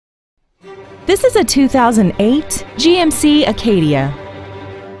This is a 2008 GMC Acadia.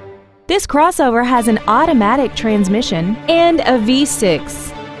 This crossover has an automatic transmission and a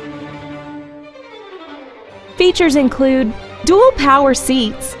V6. Features include dual power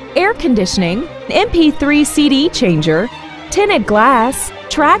seats, air conditioning, MP3 CD changer, tinted glass,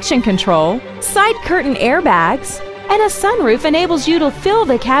 traction control, side curtain airbags, and a sunroof enables you to fill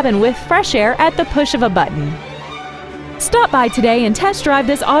the cabin with fresh air at the push of a button. Stop by today and test drive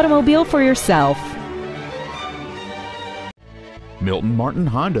this automobile for yourself. Milton Martin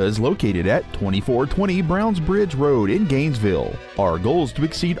Honda is located at 2420 Browns Bridge Road in Gainesville. Our goal is to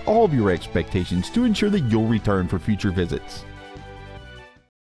exceed all of your expectations to ensure that you'll return for future visits.